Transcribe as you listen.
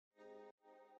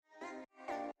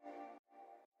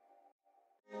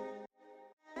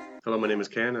Hello, my name is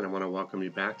Ken, and I want to welcome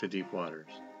you back to Deep Waters.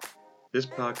 This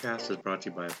podcast is brought to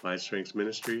you by Applied Strengths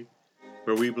Ministry,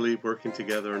 where we believe working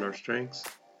together in our strengths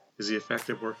is the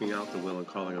effective working out the will and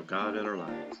calling of God in our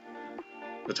lives.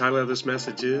 The title of this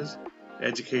message is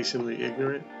Educationally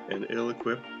Ignorant and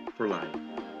Ill-Equipped for Life.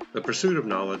 The pursuit of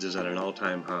knowledge is at an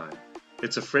all-time high.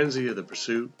 It's a frenzy of the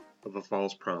pursuit of a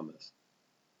false promise.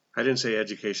 I didn't say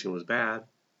education was bad.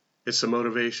 It's the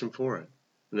motivation for it,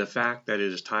 and the fact that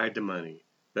it is tied to money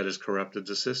that has corrupted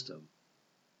the system.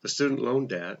 The student loan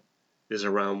debt is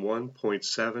around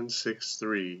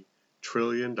 $1.763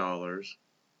 trillion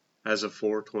as of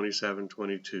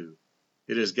 4/27/22.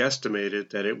 It is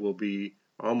guesstimated that it will be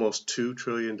almost $2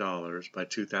 trillion by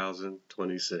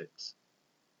 2026.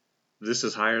 This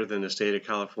is higher than the state of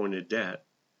California debt,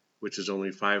 which is only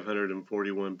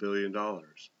 $541 billion.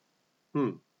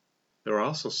 There are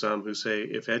also some who say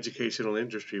if educational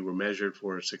industry were measured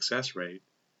for a success rate,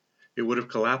 it would have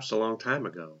collapsed a long time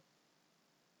ago.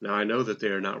 Now I know that they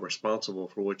are not responsible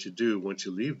for what you do once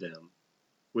you leave them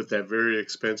with that very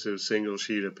expensive single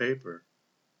sheet of paper,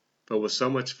 but with so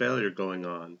much failure going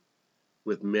on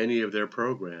with many of their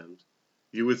programs,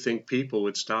 you would think people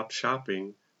would stop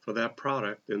shopping for that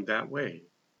product in that way.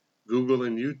 Google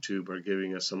and YouTube are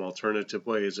giving us some alternative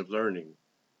ways of learning,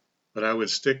 but I would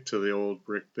stick to the old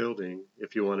brick building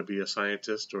if you want to be a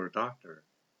scientist or a doctor.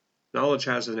 Knowledge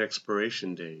has an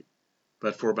expiration date,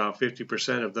 but for about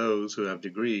 50% of those who have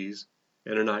degrees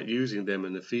and are not using them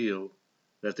in the field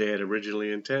that they had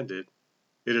originally intended,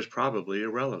 it is probably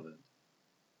irrelevant.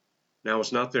 Now,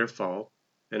 it's not their fault,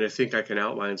 and I think I can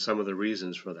outline some of the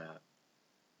reasons for that.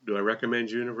 Do I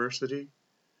recommend university?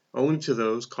 Only to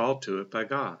those called to it by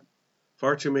God.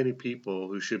 Far too many people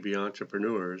who should be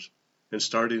entrepreneurs and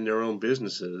starting their own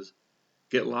businesses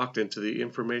get locked into the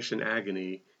information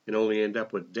agony and only end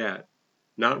up with debt,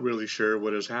 not really sure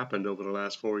what has happened over the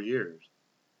last 4 years.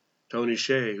 Tony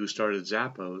Hsieh, who started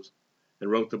Zappos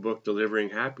and wrote the book Delivering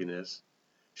Happiness,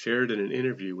 shared in an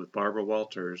interview with Barbara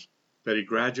Walters that he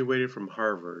graduated from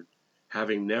Harvard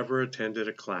having never attended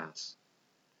a class.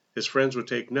 His friends would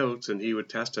take notes and he would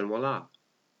test and voila.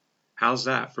 How's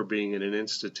that for being in an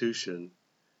institution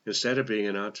instead of being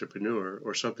an entrepreneur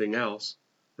or something else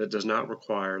that does not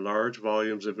require large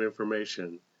volumes of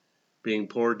information being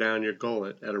poured down your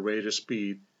gullet at a rate of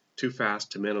speed too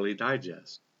fast to mentally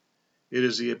digest? It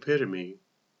is the epitome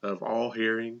of all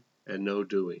hearing and no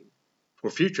doing. For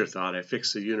future thought, I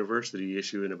fixed the university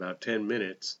issue in about 10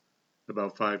 minutes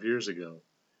about 5 years ago,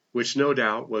 which no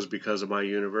doubt was because of my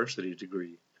university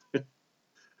degree.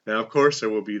 Now, of course, there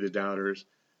will be the doubters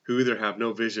who either have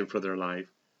no vision for their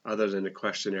life other than to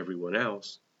question everyone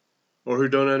else, or who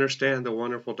don't understand the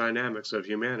wonderful dynamics of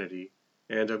humanity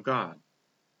and of God.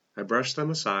 I brush them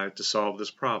aside to solve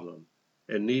this problem,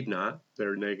 and need not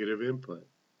their negative input.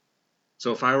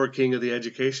 So if I were king of the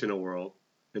educational world,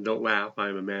 and don't laugh, I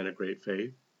am a man of great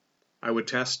faith, I would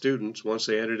test students once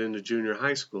they entered into junior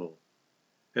high school,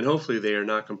 and hopefully they are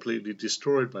not completely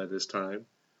destroyed by this time,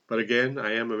 but again,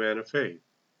 I am a man of faith,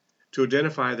 to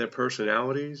identify their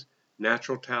personalities,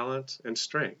 natural talents, and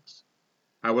strengths.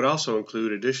 I would also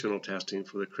include additional testing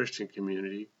for the Christian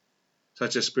community,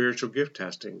 such as spiritual gift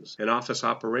testings and office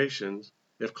operations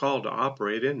if called to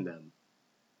operate in them.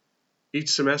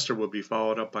 Each semester will be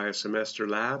followed up by a semester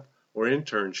lab or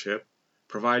internship,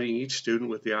 providing each student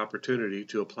with the opportunity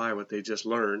to apply what they just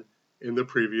learned in the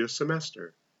previous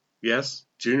semester. Yes,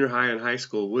 junior high and high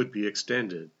school would be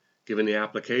extended, given the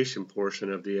application portion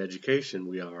of the education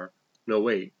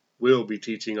we'll be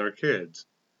teaching our kids.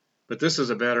 But this is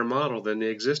a better model than the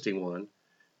existing one,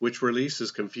 which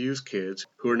releases confused kids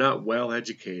who are not well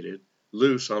educated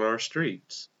loose on our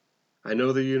streets. I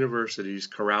know the universities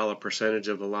corral a percentage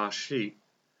of the lost sheep,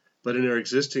 but in their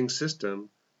existing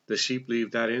system, the sheep leave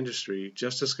that industry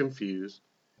just as confused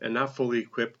and not fully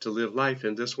equipped to live life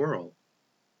in this world.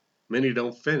 Many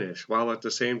don't finish, while at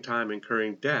the same time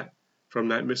incurring debt from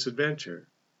that misadventure.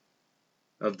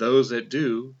 Of those that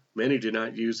do, many do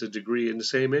not use the degree in the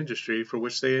same industry for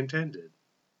which they intended.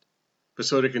 But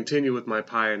so to continue with my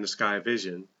pie-in-the-sky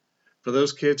vision, for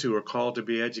those kids who are called to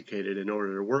be educated in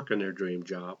order to work in their dream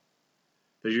job,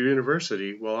 the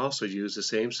university will also use the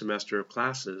same semester of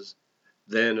classes,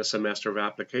 then a semester of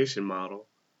application model,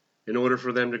 in order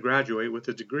for them to graduate with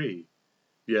a degree.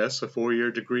 Yes, a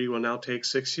 4-year degree will now take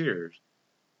 6 years,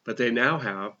 but they now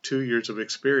have 2 years of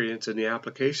experience in the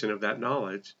application of that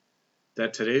knowledge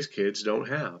that today's kids don't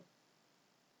have.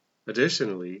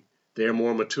 Additionally, they are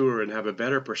more mature and have a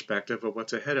better perspective of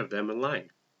what's ahead of them in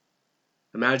life.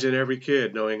 Imagine every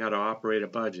kid knowing how to operate a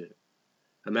budget.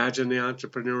 Imagine the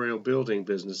entrepreneurial building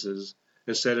businesses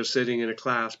instead of sitting in a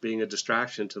class being a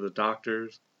distraction to the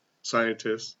doctors,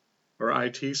 scientists, or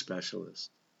IT specialists.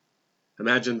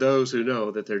 Imagine those who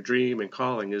know that their dream and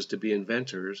calling is to be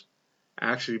inventors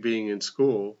actually being in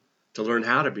school to learn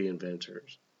how to be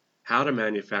inventors, how to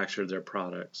manufacture their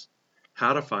products,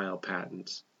 how to file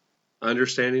patents,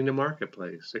 understanding the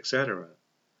marketplace, etc.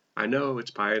 I know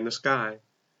it's pie in the sky,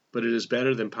 but it is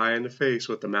better than pie in the face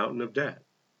with the mountain of debt.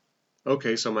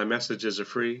 Okay, so my messages are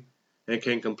free and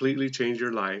can completely change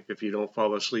your life if you don't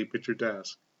fall asleep at your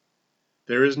desk.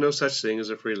 There is no such thing as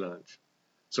a free lunch.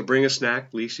 So bring a snack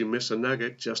lest you miss a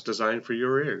nugget just designed for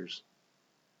your ears.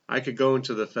 I could go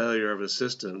into the failure of a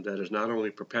system that is not only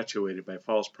perpetuated by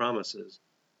false promises,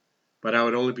 but I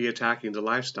would only be attacking the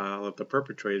lifestyle of the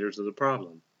perpetrators of the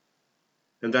problem.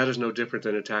 And that is no different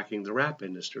than attacking the rap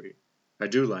industry. I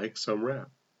do like some rap.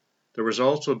 The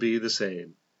results will be the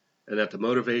same, and that the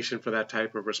motivation for that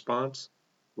type of response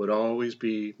would always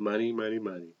be money, money,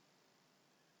 money.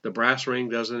 The brass ring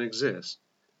doesn't exist,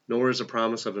 nor is a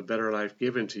promise of a better life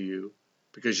given to you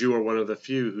because you are one of the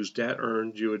few whose debt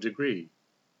earned you a degree.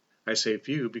 I say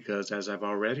few because, as I've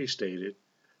already stated,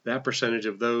 that percentage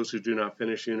of those who do not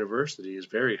finish university is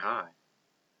very high.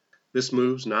 This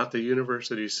moves not the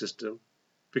university system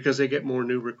because they get more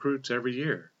new recruits every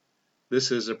year.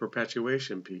 This is a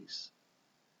perpetuation piece.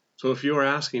 So if you are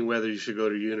asking whether you should go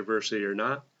to university or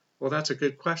not, well, that's a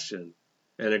good question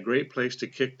and a great place to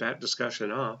kick that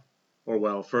discussion off, or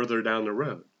well, further down the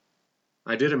road.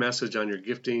 I did a message on your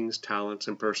giftings, talents,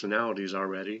 and personalities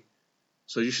already,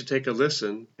 so you should take a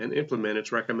listen and implement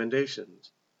its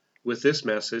recommendations. With this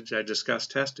message, I discuss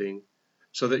testing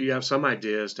so that you have some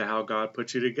idea as to how God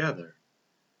put you together.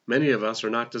 Many of us are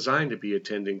not designed to be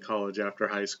attending college after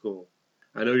high school.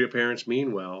 I know your parents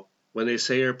mean well when they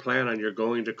say or plan on your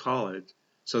going to college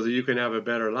so that you can have a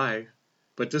better life,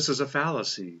 but this is a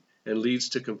fallacy and leads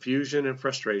to confusion and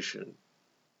frustration.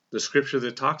 The scripture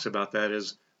that talks about that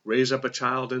is, raise up a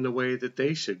child in the way that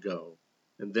they should go,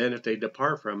 and then if they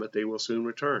depart from it, they will soon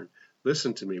return.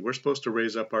 Listen to me, we're supposed to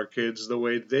raise up our kids the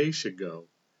way they should go,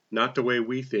 not the way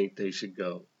we think they should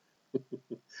go.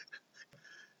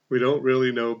 We don't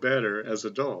really know better as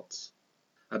adults.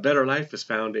 A better life is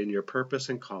found in your purpose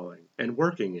and calling, and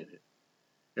working in it.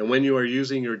 And when you are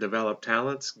using your developed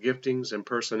talents, giftings, and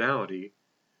personality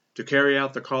to carry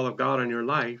out the call of God on your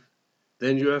life,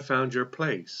 then you have found your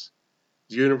place.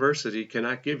 The university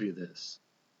cannot give you this.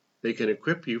 They can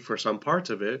equip you for some parts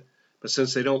of it, but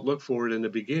since they don't look for it in the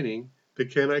beginning, they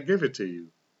cannot give it to you.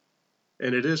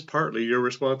 And it is partly your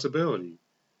responsibility.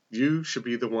 You should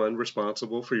be the one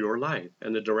responsible for your life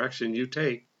and the direction you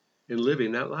take in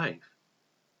living that life.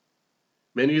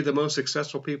 Many of the most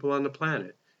successful people on the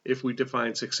planet, if we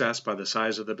define success by the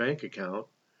size of the bank account,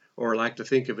 or like to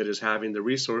think of it as having the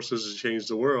resources to change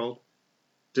the world,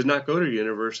 did not go to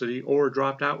university or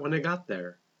dropped out when they got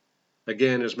there.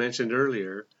 Again, as mentioned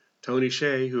earlier, Tony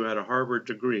Hsieh, who had a Harvard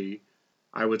degree,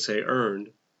 I would say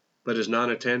earned, but his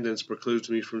non-attendance precludes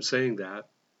me from saying that,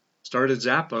 started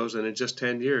Zappos and in just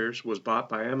 10 years was bought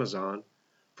by Amazon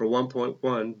for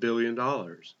 $1.1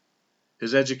 billion.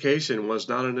 His education was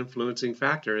not an influencing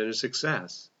factor in his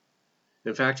success.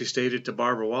 In fact, he stated to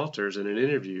Barbara Walters in an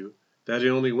interview that he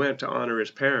only went to honor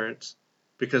his parents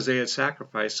because they had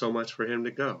sacrificed so much for him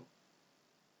to go.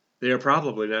 They are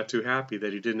probably not too happy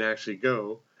that he didn't actually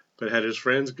go, but had his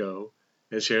friends go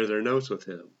and share their notes with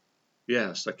him.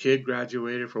 Yes, a kid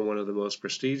graduated from one of the most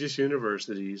prestigious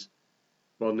universities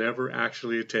while never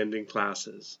actually attending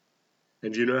classes.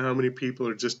 And do you know how many people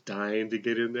are just dying to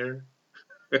get in there?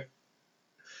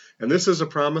 And this is a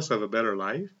promise of a better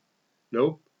life?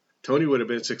 Nope. Tony would have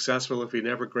been successful if he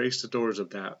never graced the doors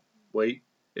of that. Wait,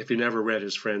 if he never read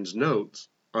his friend's notes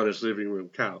on his living room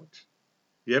couch.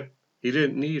 Yep, he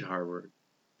didn't need Harvard.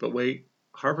 But wait,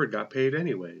 Harvard got paid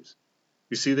anyways.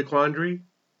 You see the quandary?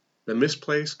 The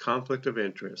misplaced conflict of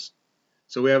interest.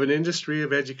 So we have an industry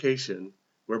of education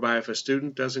whereby if a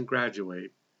student doesn't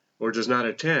graduate or does not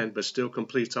attend but still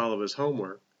completes all of his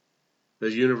homework,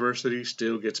 the university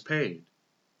still gets paid.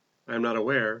 I am not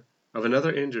aware of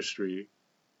another industry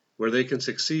where they can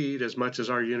succeed as much as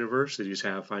our universities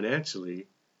have financially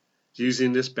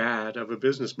using this bad of a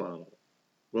business model.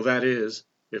 Well, that is,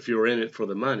 if you're in it for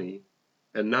the money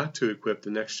and not to equip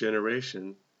the next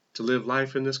generation to live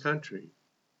life in this country.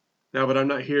 Now, but I'm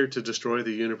not here to destroy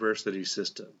the university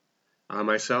system. I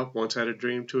myself once had a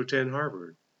dream to attend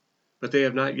Harvard, but they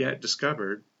have not yet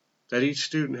discovered that each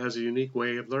student has a unique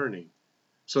way of learning,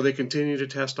 so they continue to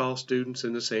test all students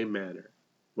in the same manner.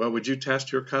 Well, would you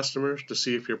test your customers to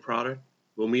see if your product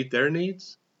will meet their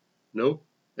needs? Nope,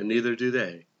 and neither do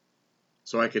they.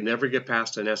 So I could never get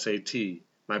past an SAT.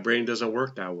 My brain doesn't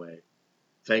work that way.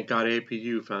 Thank God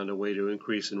APU found a way to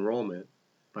increase enrollment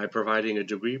by providing a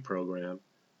degree program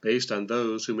based on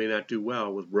those who may not do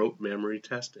well with rote memory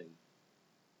testing.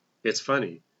 It's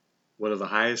funny, one of the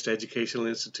highest educational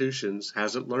institutions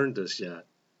hasn't learned this yet.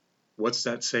 What's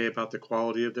that say about the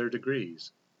quality of their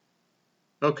degrees?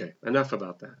 Okay, enough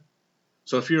about that.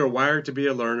 So if you are wired to be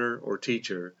a learner or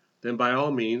teacher, then by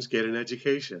all means get an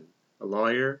education. A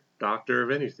lawyer, doctor of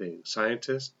anything,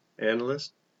 scientist,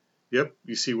 analyst. Yep,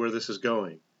 you see where this is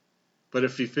going. But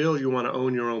if you feel you want to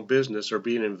own your own business or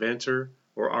be an inventor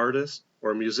or artist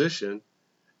or musician,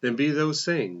 then be those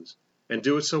things and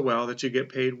do it so well that you get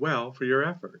paid well for your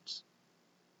efforts.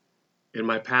 In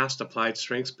my past applied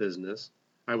strengths business,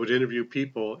 I would interview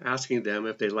people asking them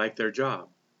if they liked their job.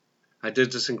 I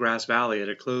did this in Grass Valley at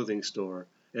a clothing store,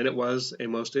 and it was a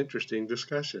most interesting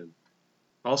discussion.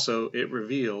 Also, it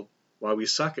revealed why we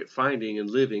suck at finding and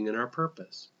living in our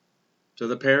purpose. To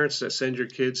the parents that send your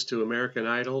kids to American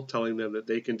Idol telling them that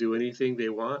they can do anything they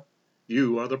want,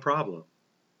 you are the problem.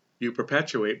 You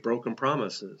perpetuate broken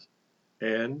promises,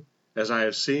 and, as I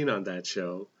have seen on that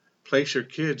show, place your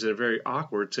kids in a very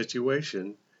awkward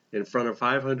situation in front of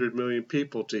 500 million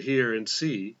people to hear and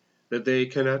see that they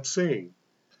cannot sing.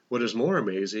 What is more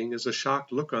amazing is the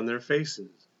shocked look on their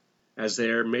faces as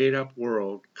their made-up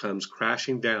world comes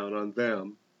crashing down on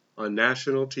them on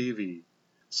national TV.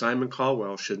 Simon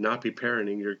Cowell should not be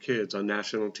parenting your kids on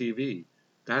national TV.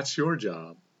 That's your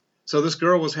job. So this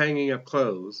girl was hanging up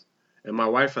clothes, and my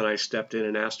wife and I stepped in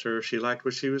and asked her if she liked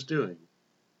what she was doing.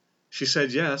 She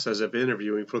said yes, as if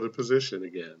interviewing for the position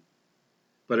again.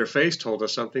 But her face told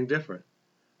us something different.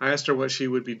 I asked her what she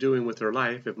would be doing with her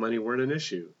life if money weren't an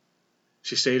issue.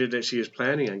 She stated that she is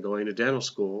planning on going to dental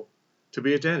school to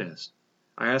be a dentist.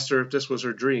 I asked her if this was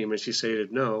her dream, and she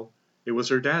stated no, it was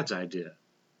her dad's idea.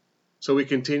 So we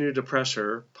continued to press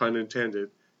her, pun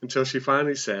intended, until she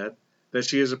finally said that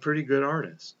she is a pretty good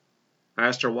artist. I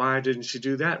asked her why didn't she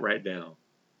do that right now.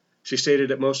 She stated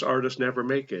that most artists never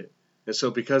make it, and so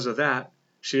because of that,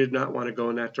 she did not want to go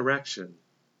in that direction.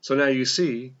 So now you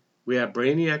see, we have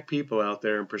brainiac people out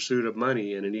there in pursuit of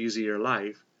money and an easier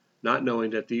life, not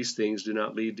knowing that these things do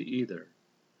not lead to either.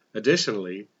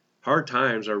 Additionally, hard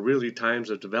times are really times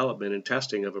of development and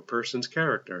testing of a person's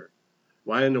character.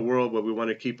 Why in the world would we want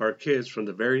to keep our kids from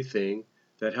the very thing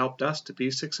that helped us to be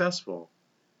successful?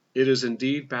 It is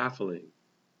indeed baffling.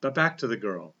 But back to the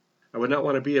girl. I would not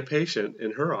want to be a patient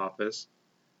in her office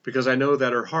because I know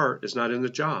that her heart is not in the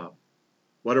job.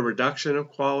 What a reduction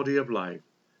of quality of life,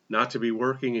 not to be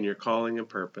working in your calling and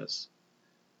purpose.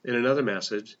 In another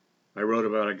message, I wrote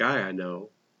about a guy I know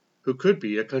who could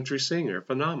be a country singer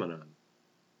phenomenon,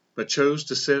 but chose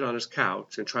to sit on his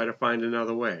couch and try to find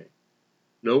another way.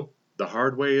 Nope. The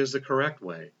hard way is the correct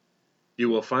way. You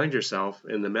will find yourself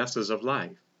in the messes of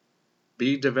life.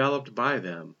 Be developed by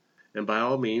them, and by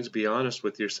all means be honest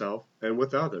with yourself and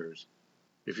with others.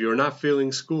 If you are not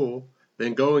feeling school,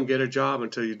 then go and get a job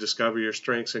until you discover your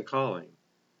strengths and calling.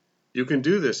 You can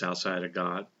do this outside of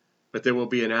God, but there will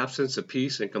be an absence of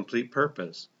peace and complete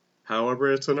purpose.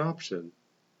 However, it's an option.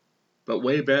 But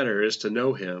way better is to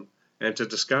know Him and to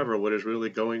discover what is really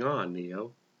going on,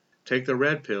 Neo. Take the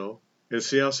red pill and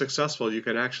see how successful you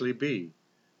can actually be.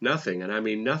 Nothing, and I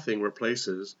mean nothing,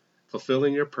 replaces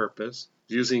fulfilling your purpose,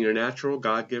 using your natural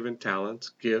God-given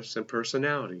talents, gifts, and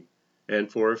personality. And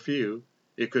for a few,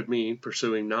 it could mean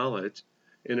pursuing knowledge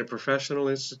in a professional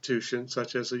institution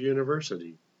such as a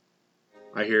university.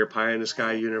 I hear Pie in the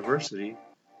Sky University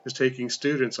is taking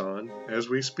students on as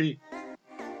we speak.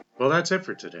 Well, that's it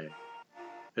for today.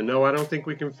 And no, I don't think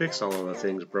we can fix all of the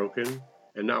things broken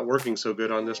and not working so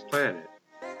good on this planet.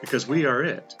 Because we are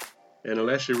it, and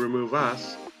unless you remove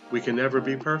us, we can never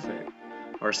be perfect.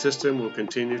 Our system will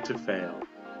continue to fail.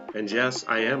 And yes,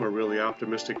 I am a really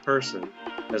optimistic person,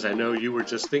 as I know you were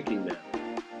just thinking that.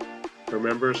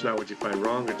 Remember, it's not what you find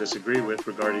wrong or disagree with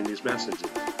regarding these messages,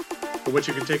 but what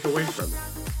you can take away from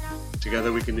it.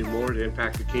 Together we can do more to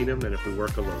impact the kingdom than if we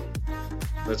work alone.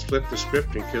 Let's flip the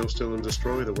script and kill, steal, and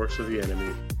destroy the works of the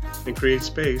enemy, and create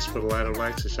space for the light of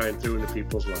lights to shine through into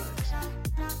people's lives.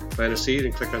 Plant a seed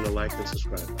and click on the like and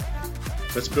subscribe button.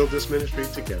 Let's build this ministry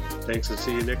together. Thanks, and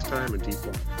see you next time in Deep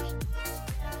Waters.